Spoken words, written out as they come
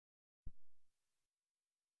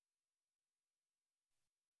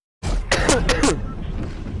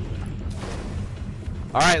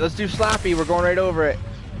Alright, let's do Slappy. We're going right over it.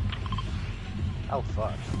 Oh,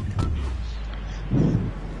 fuck.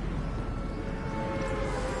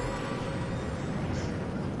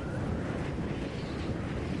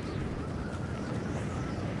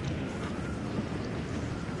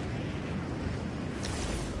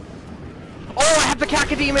 Oh, I have the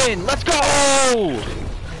Cacodemon! Let's go!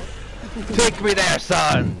 Take me there,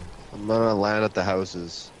 son! I'm gonna land at the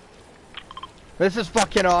houses. This is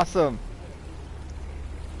fucking awesome.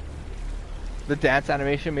 The dance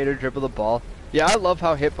animation made her dribble the ball. Yeah, I love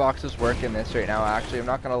how hitboxes work in this right now, actually. I'm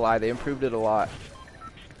not gonna lie, they improved it a lot.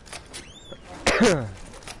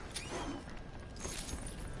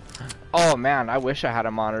 Oh man, I wish I had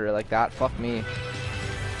a monitor like that. Fuck me.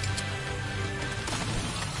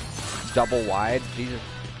 Double wide? Jesus.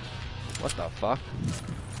 What the fuck?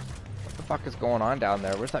 What the fuck is going on down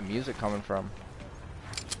there? Where's that music coming from?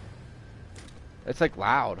 It's like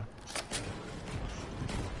loud.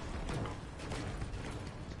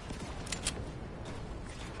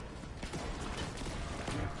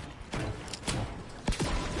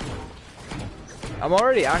 I'm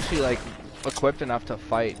already actually like equipped enough to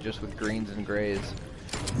fight just with greens and grays.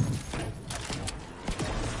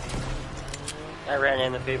 I ran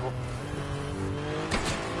into people.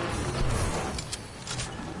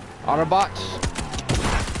 Autobots.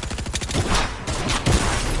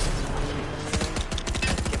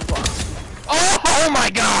 Oh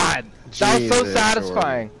my god! That was so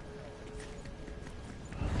satisfying.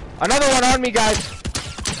 Another one on me, guys.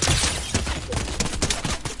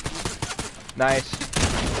 Nice.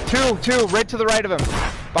 Two, right to the right of him.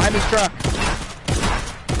 Behind his truck.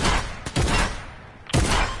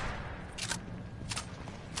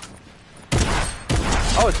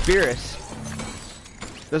 Oh, it's Beerus.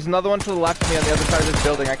 There's another one to the left of me on the other side of this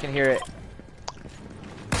building. I can hear it.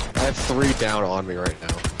 I have 3 down on me right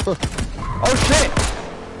now. Oh shit!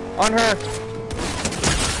 On her.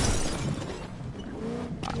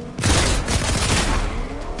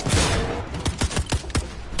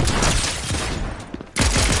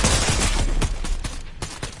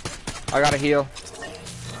 I gotta heal.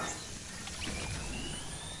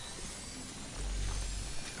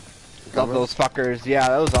 Love those fuckers. Yeah,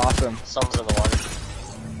 that was awesome. Someone's in the water.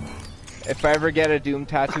 If I ever get a Doom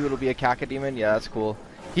tattoo, it'll be a Cacodemon. Yeah, that's cool.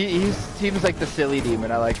 He seems like the silly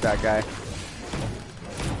demon. I like that guy.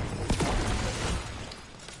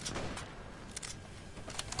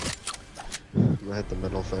 I'm gonna hit the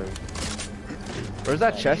middle thing. Where's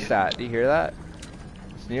that chest at? Do you hear that?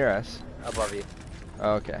 It's near us. Above you.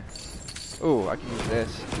 Oh, okay. Ooh, I can use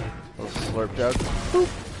this. Little slurp jug. Boop.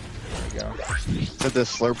 There you go. Hit this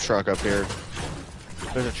slurp truck up here.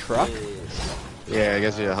 There's a truck? Jeez. Yeah, I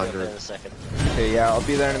guess you In 100. a second. Okay, yeah, I'll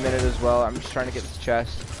be there in a minute as well. I'm just trying to get this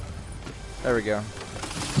chest. There we go.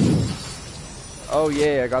 Oh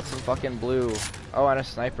yeah, I got some fucking blue. Oh, and a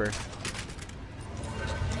sniper.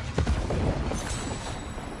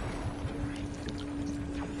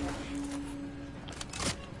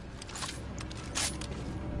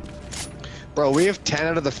 Bro, we have 10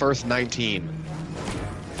 out of the first 19.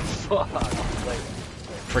 Fuck. Like,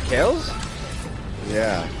 For kills?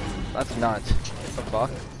 Yeah. That's nuts. What the fuck?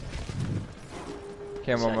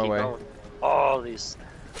 Okay, I'm on my way. going. Oh, these.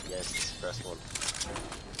 Yes, this first one.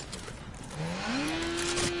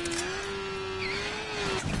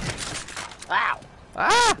 Ow!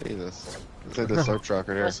 Ah! Jesus. Let's hit this slurp truck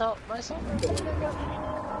right here. Myself.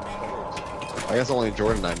 I guess only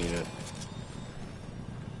Jordan and I need it.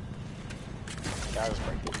 That was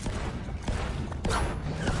pretty good.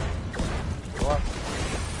 Go up.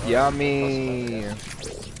 Yummy.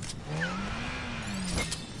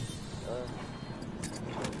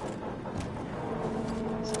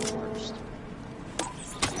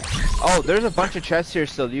 Oh, there's a bunch of chests here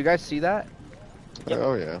still. Do you guys see that? Yep.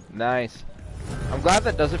 Oh, yeah. Nice. I'm glad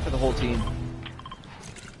that does it for the whole team.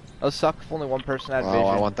 That would suck if only one person had vision. Oh,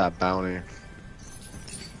 I want that bounty.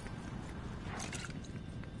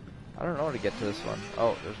 I don't know how to get to this one.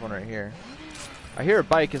 Oh, there's one right here. I hear a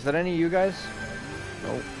bike. Is that any of you guys?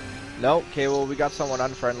 Nope. Nope. Okay, well, we got someone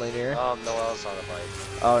unfriendly near. Noelle's on a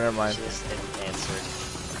bike. Oh, never mind. She just didn't answer.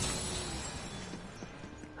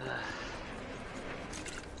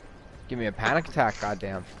 Give me a panic attack,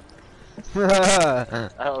 goddamn. I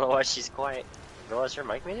don't know why she's quiet. Realize her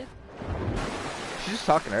mic muted? She's just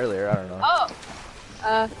talking earlier, I don't know. Oh!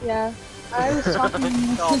 Yeah. I was talking the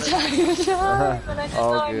entire time, but I didn't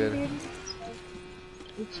All know I good. muted.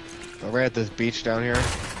 We're at this beach down here.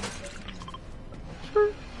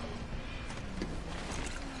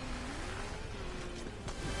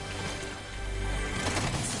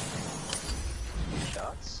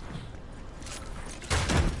 Shots.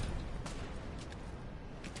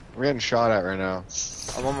 We're getting shot at right now.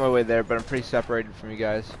 I'm on my way there, but I'm pretty separated from you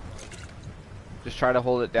guys. Just try to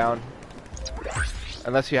hold it down.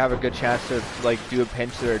 Unless you have a good chance to, like, do a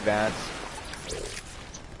pinch or advance.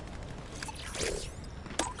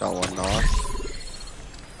 Got one knock.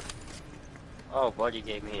 Oh, buddy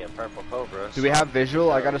gave me a purple cobra. Do we have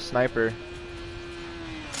visual? I got a sniper.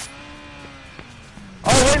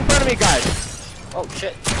 Oh, right in front of me, guys! Oh,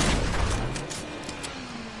 shit.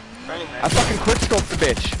 I fucking quickscoped the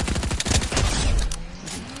bitch.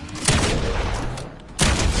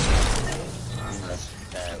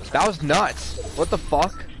 That was nuts. What the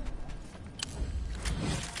fuck?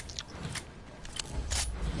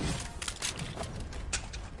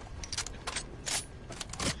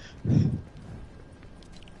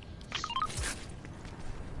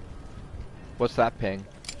 What's that ping?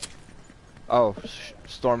 Oh,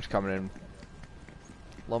 storm's coming in.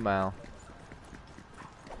 Lomao.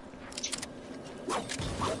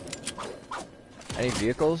 Any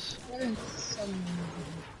vehicles?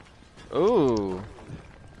 Ooh.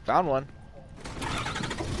 Found one.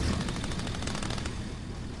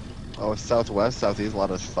 Oh, southwest, southeast, a lot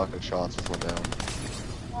of fucking shots just went down.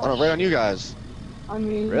 Oh no, right on you guys. I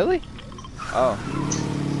mean, Really? Oh.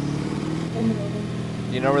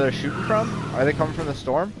 Do you know where they're shooting from? Are they coming from the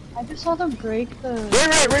storm? I just saw them break the.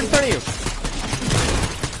 Right in front of you.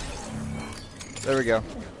 There we go.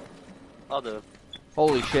 I'll do it.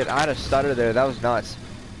 Holy shit, I had a stutter there. That was nuts.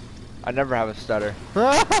 I never have a stutter.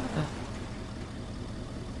 That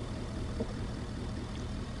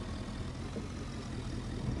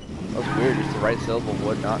was weird, just the right syllable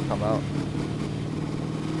would not come out.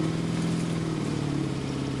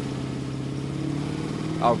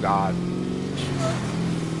 Oh god.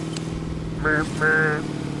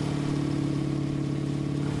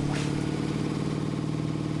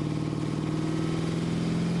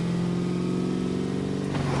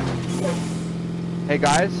 Hey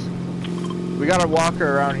guys, we got a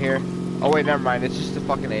walker around here. Oh wait, never mind. It's just a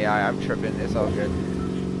fucking AI. I'm tripping. It's all good.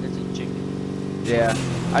 It's a chicken. Yeah,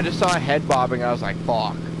 I just saw a head bobbing. I was like,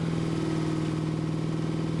 fuck.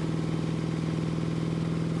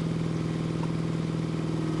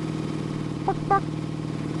 Fuck, fuck.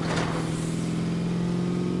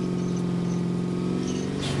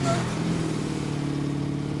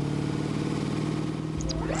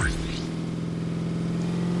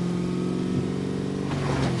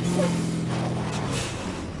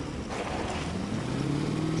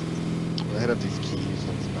 I hit up these keys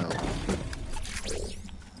on this mountain.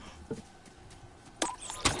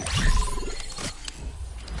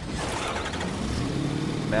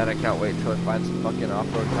 Man, I can't wait till I find some fucking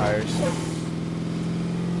off-road tires.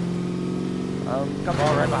 Come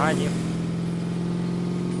on, right behind you.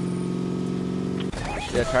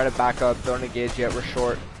 Yeah, try to back up. Don't engage yet. We're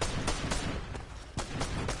short.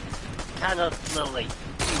 Kind of little late.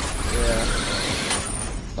 Yeah.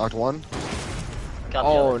 Knocked one. Got the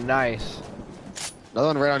Oh, other. nice. Another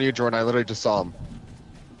one right on you, Jordan. I literally just saw him.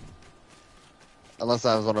 Unless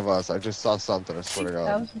that was one of us. I just saw something, I swear to That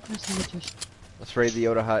God. was the person that just. Let's raid the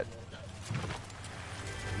Yoda hut.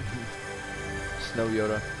 Snow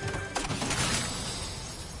Yoda.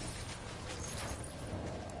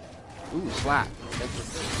 Ooh, slap.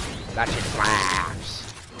 That shit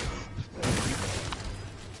slaps.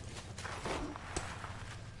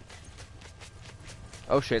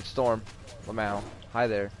 Oh shit, storm. Lamau. Hi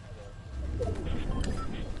there.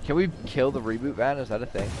 Can we kill the reboot van? Is that a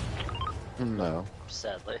thing? No.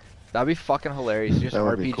 Sadly. That'd be fucking hilarious. Just That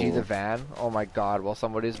would be RPG the cool. van. Oh my god, while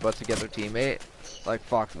somebody's about to get their teammate. Like,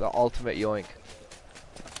 fuck, the ultimate yoink.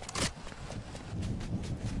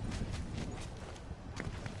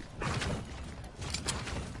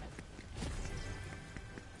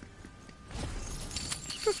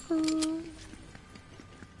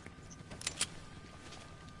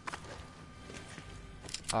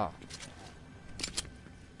 Oh.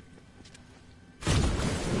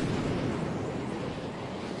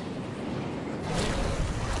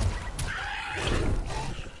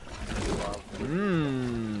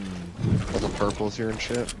 Mmm. All the purples here and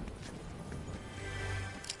shit.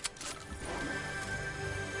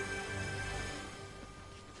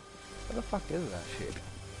 What the fuck is that shit?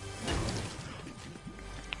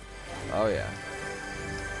 Oh yeah.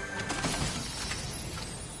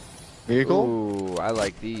 Vehicle? Ooh, I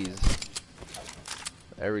like these.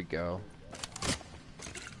 There we go.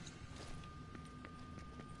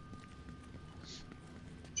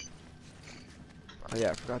 Oh yeah,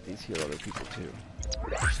 I forgot these heal other people too.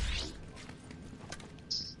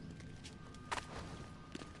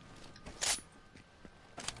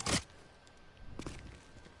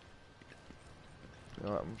 You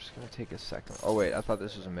know what, I'm I'm just gonna take a second. Oh wait, I thought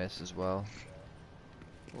this was a miss as well.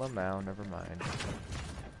 Lamau, never mind.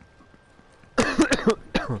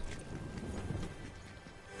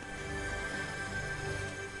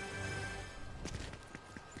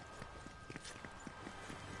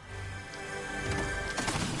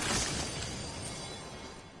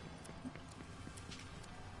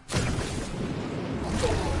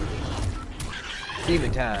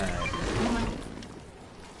 Demon time.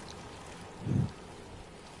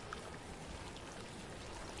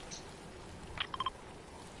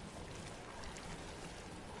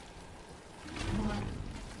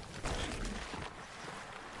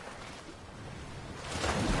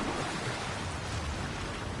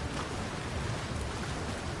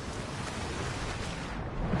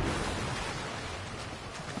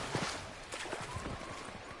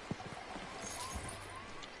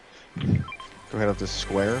 Go head up this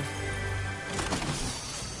square.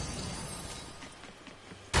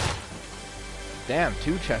 Damn,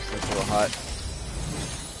 2 chests in this little hut.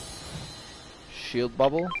 Shield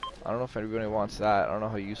bubble? I don't know if anybody wants that. I don't know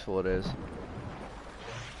how useful it is.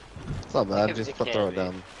 It's not bad, just throw it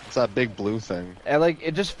down. It's that big blue thing. And like,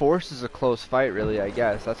 it just forces a close fight, really, I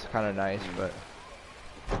guess. That's kind of nice, but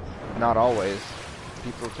not always.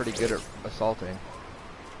 People are pretty good at assaulting.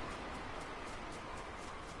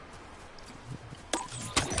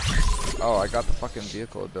 Oh, I got the fucking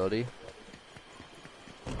vehicle ability.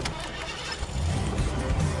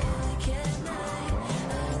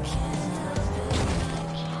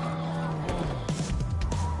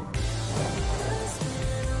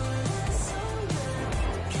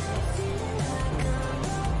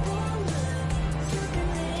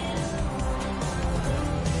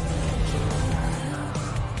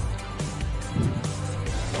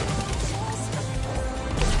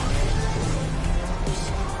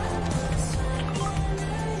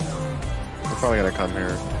 Probably gonna come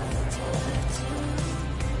here.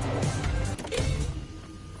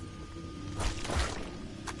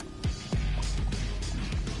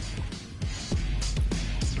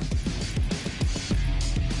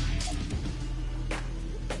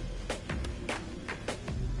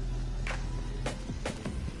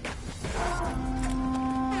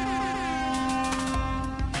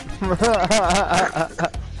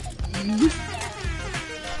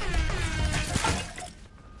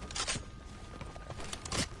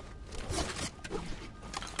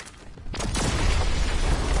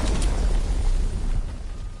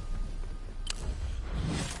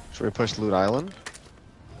 Should we push Loot Island?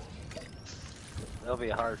 It'll be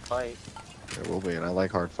a hard fight. It will be, and I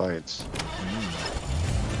like hard fights.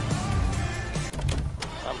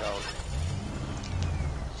 I'm going.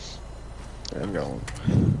 I'm going.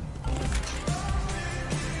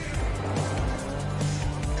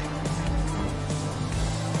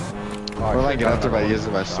 What if I get out there by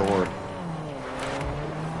using my sword?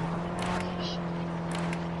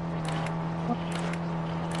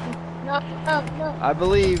 No. I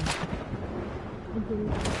believe.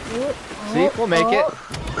 See, we'll make it.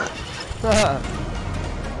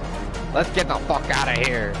 Let's get the fuck out of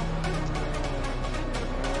here.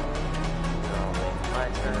 My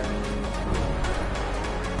turn.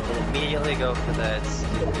 And immediately go for that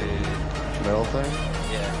stupid... Metal thing?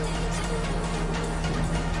 Yeah.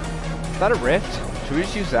 Is that a rift? Should we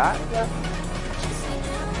just use that? Yeah.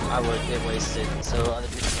 I would get wasted, so other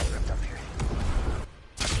people get ripped up here.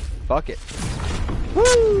 Fuck it.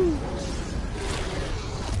 Woo!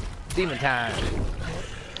 Demon time.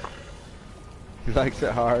 He likes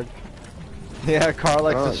it hard. Yeah, Carl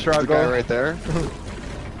likes to struggle. The guy right there?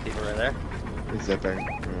 People right there? He's zipping.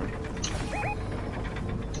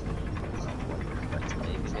 Let's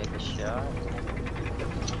maybe make a shot.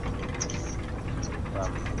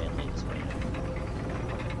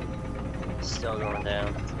 Still going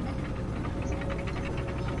down.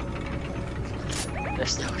 They're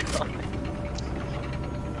still going.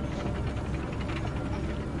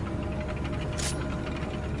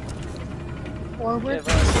 Forward.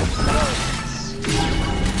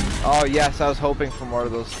 Oh yes, I was hoping for more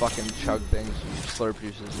of those fucking chug things, slurp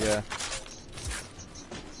juices, yeah.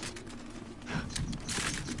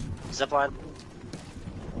 Zipline.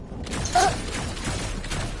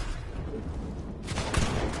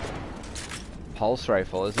 Pulse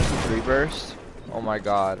rifle, is this a 3 burst? Oh my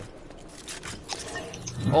god.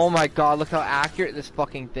 Oh my god, look how accurate this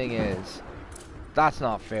fucking thing is. That's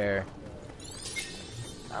not fair.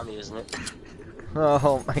 I'm using it.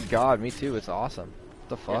 Oh my god, me too, it's awesome. What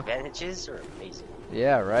the fuck? Advantages are amazing.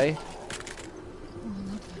 Yeah, right?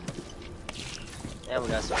 And we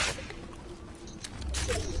got something.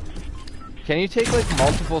 Can you take like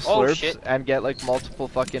multiple Oh, slurps shit. and get like multiple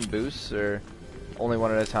fucking boosts, or only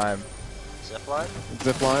one at a time. Zipline?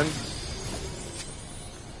 Zipline.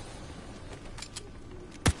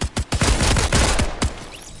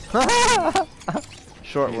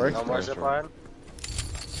 Short work. No more Nice zipline?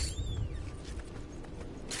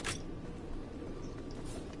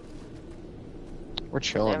 We're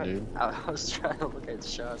chilling, Damn it. dude. I was trying to look at the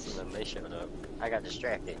shots and then they showed up. I got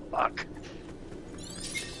distracted. Fuck.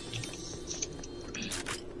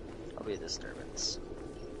 I'll be a disturbance.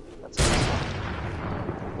 That's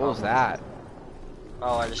What was that?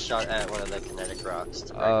 Oh, I just shot at one of the kinetic rocks.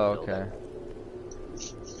 To break Oh, the okay. building.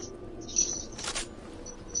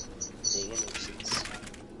 Being a nuisance.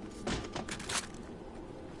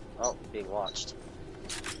 Oh, being watched.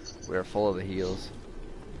 We are full of the heals.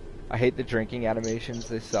 I hate the drinking animations.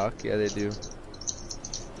 They suck. Yeah, they do.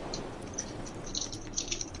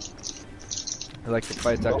 I like the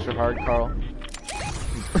fights extra hard, Carl.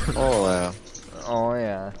 Oh yeah. Oh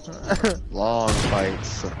yeah. Long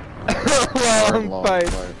fights. Long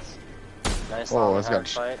fights. Nice Oh, long that's hard got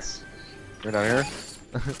fights. You're down here?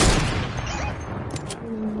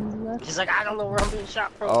 Left. He's like, I don't know where I'm being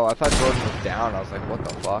shot from. Oh, I thought Jordan was down. I was like, what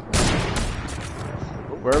the fuck?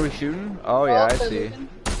 Where are we shooting? Oh yeah, I they're see. moving.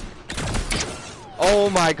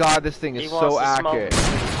 Oh my god, this thing He is wants so to smoke. accurate.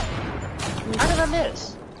 How did I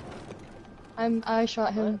miss? I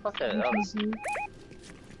shot him. Okay, that was-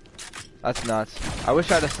 That's nuts. I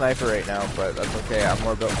wish I had a sniper right now, but that's okay. I'm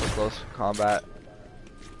more built for close combat.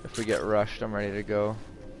 If we get rushed, I'm ready to go.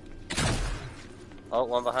 Oh,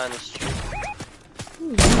 one behind this tree.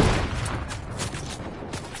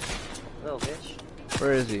 Little bitch.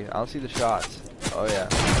 Where is he? I don't see the shots. Oh yeah.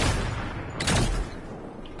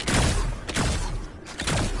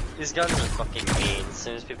 These guns are fucking mean. As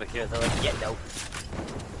soon as people hear it, they're like, yeah, no.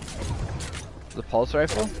 The pulse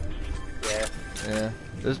rifle? Yeah. Yeah.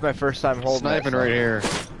 This is my first time holding it, Sniping so- right here.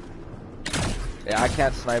 Yeah, I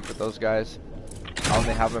can't snipe with those guys. I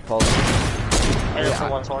only have my pulse. Hit him Yeah. for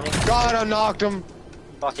 120. Got him, knocked him.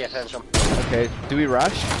 Fuck yeah, finish him. Okay, do we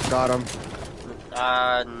rush? Got him.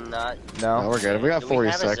 Not. No, No. we're good. We got Do 40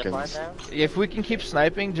 have a zipline seconds. down? If we can keep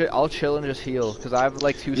sniping, I'll chill and just heal, because I have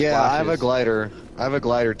like 2 Yeah, splashes. I have a glider. I have a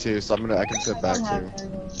glider too, so I can sit back too.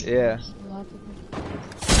 Yeah.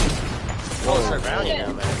 Oh, it's around you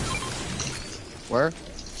now, man. Where?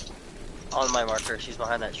 On my marker, she's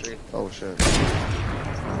behind that tree. Oh shit.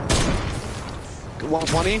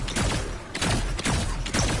 120?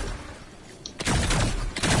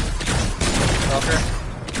 Stalker.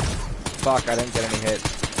 Fuck, I didn't get any hits.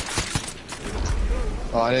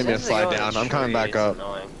 Oh, I didn't mean to As soon as they slide go in down. the I'm coming tree, back it's up.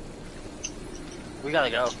 annoying. We gotta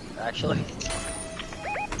go, actually.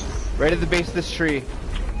 Right at the base of this tree.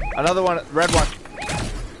 Another one, red one.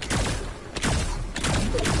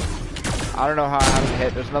 I don't know how I haven't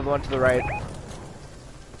hit. There's another one to the right.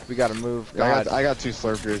 We gotta move. Yeah, God. I got 2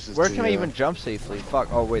 slurp juices. Where too, can I yeah. even jump safely? Fuck.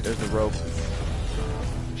 Oh wait, there's the rope.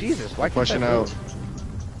 Jesus, why can't Pushing I out. move?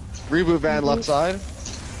 Reboot van left side.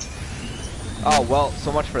 Oh well,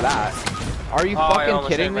 so much for that. Are you Oh, I fucking almost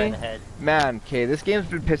kidding hit right me? in the head. Man, okay, this game's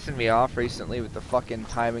been pissing me off recently with the fucking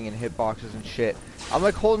timing and hitboxes and shit. I'm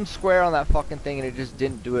like holding square on that fucking thing and it just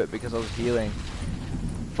didn't do it because I was healing.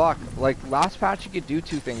 Fuck, like last patch you could do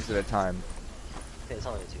 2 things at a time. Okay, it's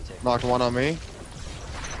only a 2-tick. Knocked one on me.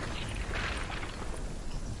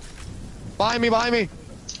 Behind me, behind me.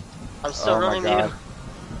 I'm still Oh my running God. you.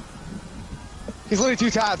 He's literally 2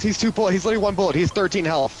 taps. He's 2 bullets. He's literally 1 bullet. He's 13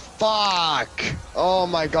 health. Fuck. Oh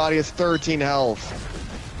my god, he has 13 health.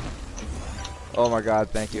 Oh my god,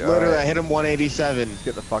 thank you. Literally, I Alright, hit him 187.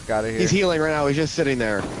 get the fuck out of here. He's healing right now. He's just sitting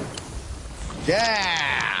there.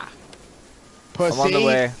 Yeah. Pussy. I'm on the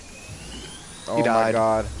way. Oh my died.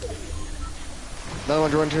 god. Another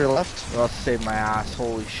one running to your left. I'll save my ass.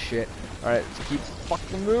 Holy shit. Alright, let's keep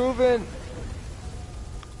fucking moving.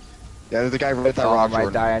 Yeah, there's a guy right at that Oh, I rock. might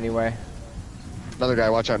Jordan. die anyway. Another guy.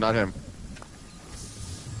 Watch out, not him.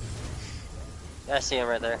 Yeah, I see him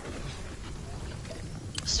right there.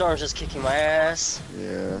 Storm's just kicking my ass.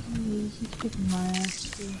 Yeah. He's kicking my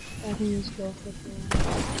ass too. I think he's go for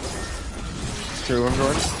There's 2 of them,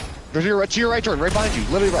 Jordan. There's to your right, Jordan. Right behind you.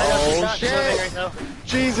 Literally. I know, Oh not shit. moving right now.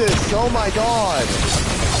 Jesus. Oh my god.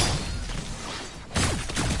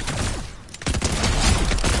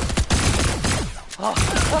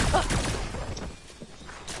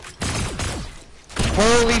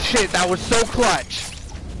 Holy shit, that was so clutch.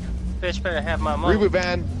 Bitch better have my money. Reboot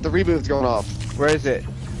van. The reboot's going off. Where is it?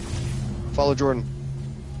 Follow Jordan.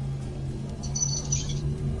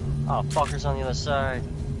 Oh, fuckers on the other side.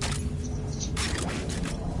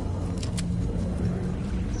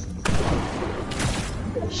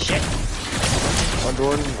 Shit. On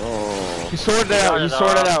Jordan. Oh. He sorted it out. He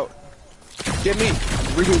sorted it out. Get me.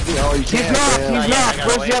 Reboot me. Oh, you He's can't. knocked. man. He's yeah, I knocked. got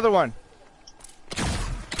Where's away. the other one?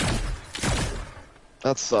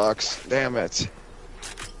 That sucks. Damn it.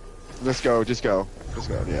 Just go. Just go. Just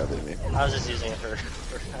go. Yeah, leave me. I was just using it for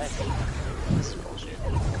this is bullshit.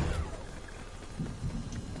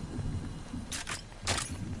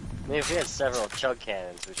 I mean, if we had several chug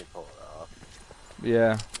cannons, we could pull it off.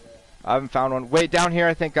 Yeah. I haven't found one. Wait, down here,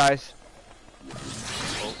 I think, guys.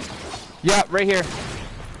 Yeah, right here.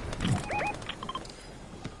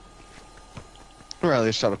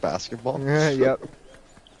 Riley shot a basketball. Yep.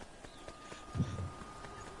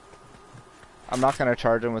 I'm not gonna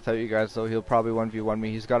charge him without you guys, though. He'll probably 1v1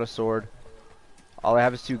 me. He's got a sword. All I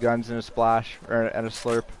have is 2 guns and a splash, or and a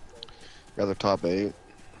slurp. Got the top 8.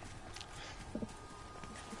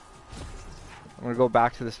 I'm gonna go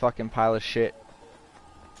back to this fucking pile of shit.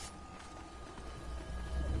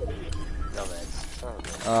 No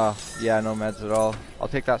meds. Yeah, no meds at all. I'll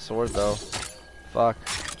take that sword, though. Fuck.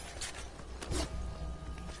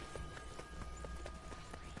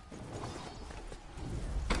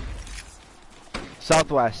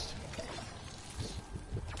 Southwest.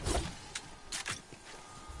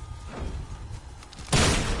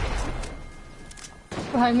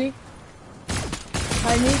 Behind me.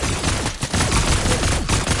 Behind me.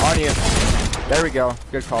 On you. There we go.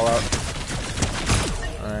 Good call out.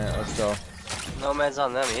 Alright, let's go. No meds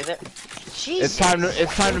on them either. It's time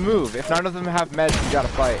to move. If none of them have meds, you gotta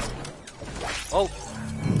fight. Oh,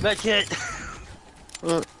 medkit.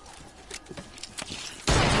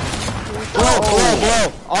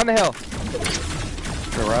 Whoa! On the hill.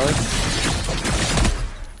 Go, Riley.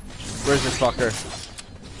 Where's this fucker?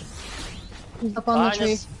 He's up on the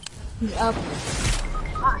tree. us. He's up.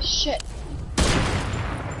 Ah, shit.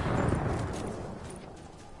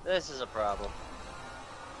 This is a problem.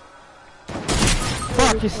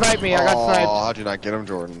 Fuck, he sniped me. I got Oh, sniped. how'd you not get him,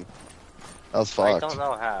 Jordan? That was I fucked. don't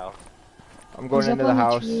know how. I'm going He's into up the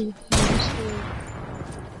on house. tree. He's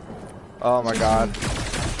Oh my god.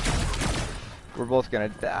 We're both gonna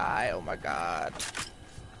die. Oh my god.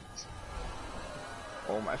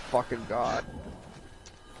 Oh my fucking god.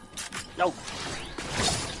 No.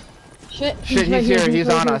 Shit. Shit, right he's here. right He's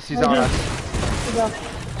on here, us. He's right on here. us. He's up.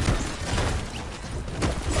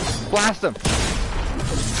 Blast him.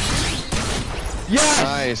 Yes!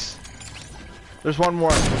 Nice. There's one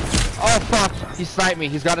more. Oh fuck. He sniped me.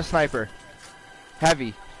 He's got a sniper.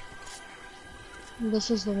 Heavy. This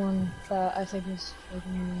is the one that I think is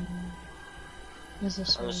fucking. Is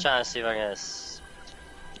this I'm one? just trying to see if I can.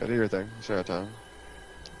 Go do your thing. Sure, have time.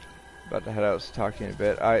 About to head out, so talk to you in a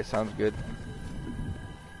bit. Alright, sounds good.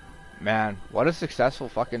 Man, what a successful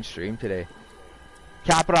fucking stream today.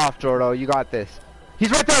 Cap it off, Jordo. You got this.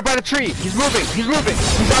 He's right there by the tree. He's moving. He's moving.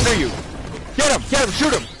 He's under you. Get him. Get him.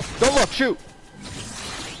 Shoot him. Don't look. Shoot.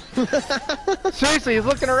 Seriously, he's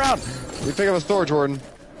looking around. You pick up a sword, Jordan.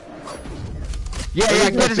 Yeah,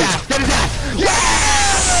 get his ass. Get his ass. Yeah!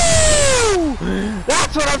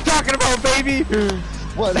 That's what I'm talking about, baby.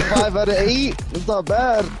 What, 5 out of 8? That's not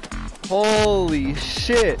bad. Holy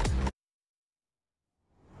shit.